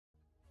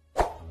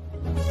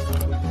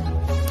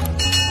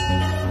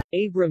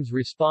Abrams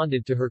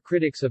responded to her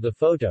critics of the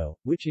photo,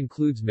 which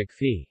includes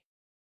McPhee.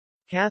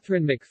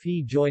 Katharine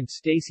McPhee joined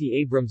Stacey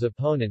Abrams'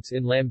 opponents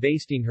in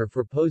lambasting her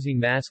for posing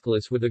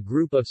maskless with a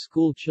group of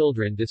school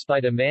children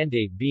despite a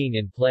mandate being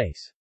in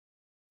place.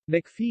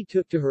 McPhee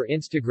took to her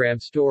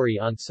Instagram story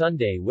on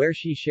Sunday where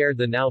she shared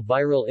the now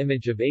viral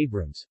image of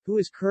Abrams, who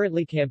is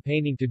currently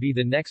campaigning to be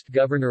the next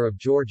governor of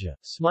Georgia,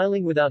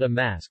 smiling without a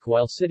mask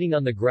while sitting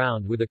on the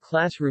ground with a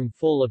classroom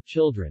full of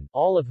children,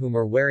 all of whom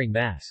are wearing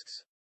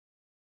masks.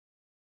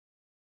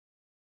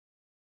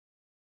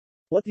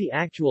 What the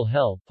actual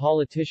hell,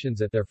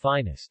 politicians at their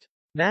finest.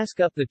 Mask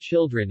up the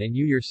children and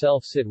you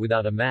yourself sit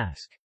without a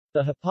mask.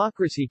 The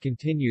hypocrisy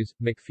continues,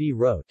 McPhee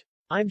wrote.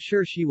 I'm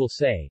sure she will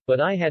say, but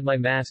I had my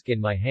mask in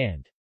my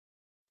hand.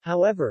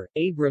 However,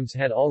 Abrams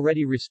had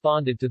already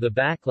responded to the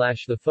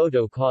backlash the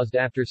photo caused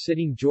after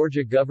sitting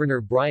Georgia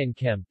Governor Brian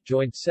Kemp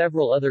joined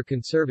several other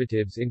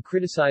conservatives in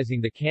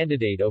criticizing the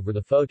candidate over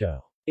the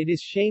photo. It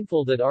is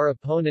shameful that our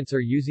opponents are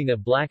using a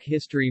Black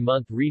History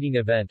Month reading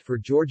event for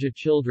Georgia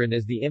children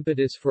as the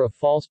impetus for a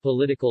false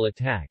political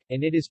attack,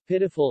 and it is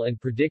pitiful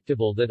and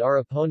predictable that our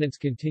opponents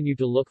continue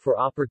to look for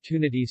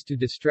opportunities to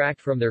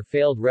distract from their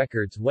failed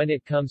records when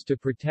it comes to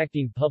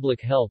protecting public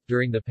health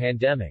during the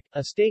pandemic.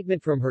 A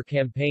statement from her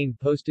campaign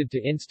posted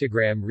to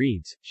Instagram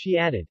reads, she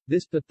added,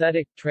 "This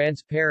pathetic,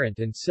 transparent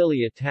and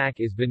silly attack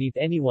is beneath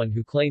anyone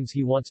who claims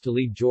he wants to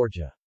lead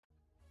Georgia."